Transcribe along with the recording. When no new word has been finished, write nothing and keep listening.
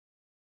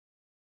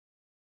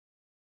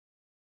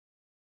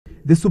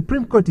The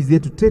Supreme Court is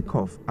yet to take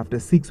off after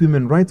 6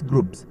 women rights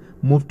groups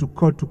moved to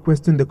court to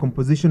question the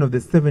composition of the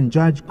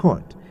 7-judge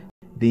court.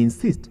 They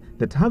insist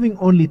that having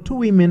only 2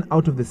 women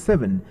out of the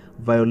 7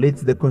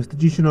 violates the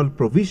constitutional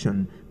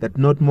provision that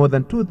not more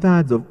than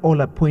 2/3 of all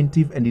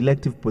appointive and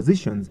elective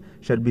positions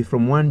shall be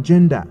from one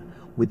gender.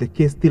 With the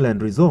case still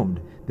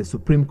unresolved, the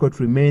Supreme Court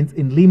remains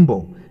in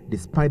limbo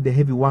despite the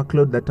heavy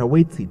workload that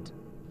awaits it.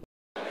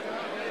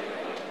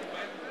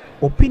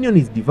 Opinion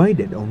is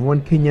divided on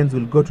when Kenyans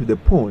will go to the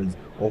polls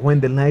or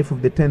when the life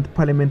of the 10th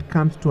Parliament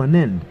comes to an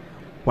end,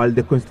 while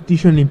the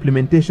Constitution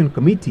Implementation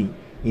Committee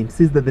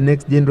insists that the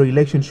next general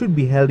election should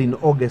be held in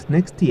August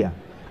next year.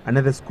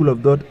 Another school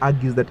of thought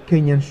argues that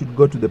Kenyans should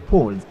go to the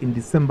polls in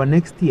December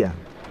next year.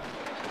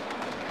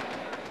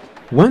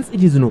 Once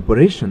it is in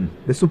operation,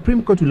 the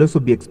Supreme Court will also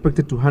be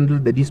expected to handle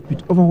the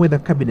dispute over whether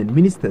cabinet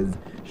ministers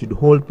should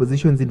hold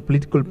positions in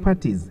political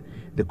parties.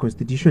 The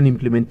Constitution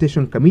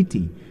Implementation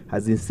Committee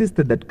has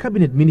insisted that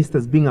cabinet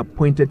ministers being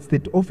appointed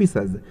state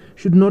officers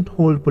should not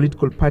hold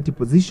political party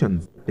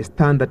positions, a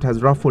stand that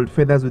has ruffled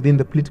feathers within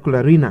the political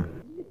arena.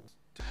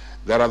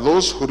 There are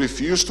those who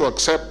refuse to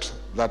accept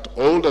that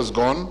old has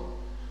gone,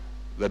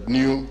 that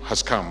new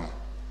has come.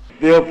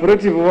 The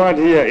operative word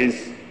here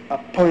is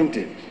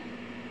appointed.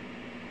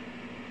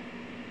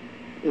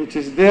 It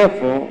is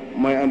therefore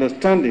my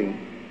understanding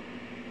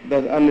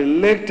that an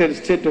elected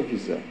state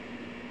officer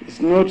is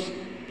not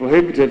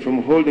prohibited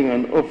from holding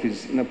an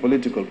office in a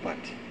political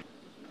party.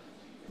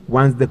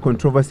 Once the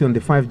controversy on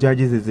the 5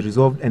 judges is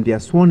resolved and they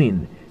are sworn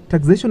in,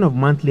 taxation of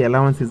monthly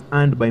allowances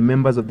earned by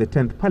members of the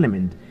 10th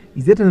Parliament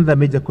is yet another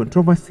major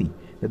controversy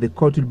that the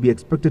court will be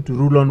expected to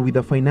rule on with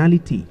a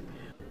finality.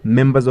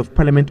 Members of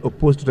Parliament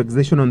opposed to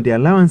taxation on the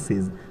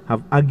allowances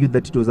have argued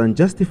that it was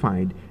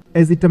unjustified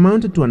as it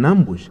amounted to an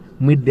ambush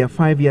mid their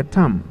 5-year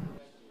term.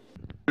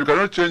 You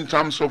cannot change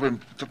terms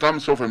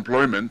of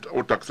employment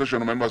or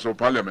taxation of members of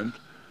Parliament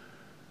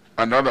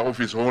and other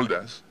office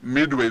holders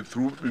midway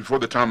through before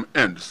the term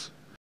ends.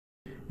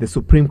 The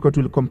Supreme Court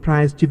will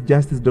comprise Chief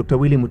Justice Dr.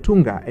 Willy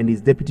Mutunga and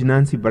his Deputy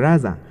Nancy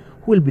Baraza,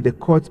 who will be the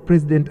court's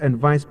president and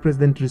vice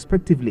president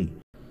respectively.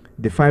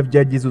 The 5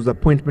 judges whose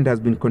appointment has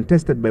been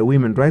contested by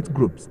women rights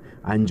groups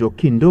are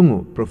Njoki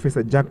Ndongo,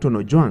 Professor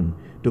Jackton Ojwang,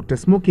 Dr.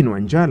 Smokin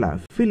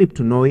Wanjala, Philip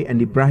Tunoi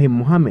and Ibrahim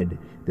Mohammed.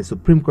 The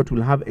Supreme Court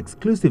will have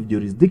exclusive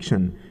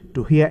jurisdiction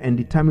to hear and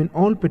determine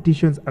all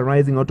petitions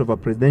arising out of a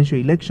presidential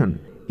election.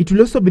 It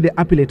will also be the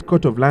appellate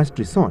court of last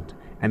resort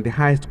and the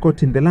highest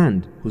court in the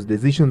land, whose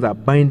decisions are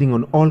binding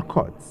on all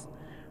courts.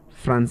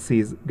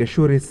 Francis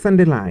Gachuri,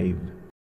 Sunday Live.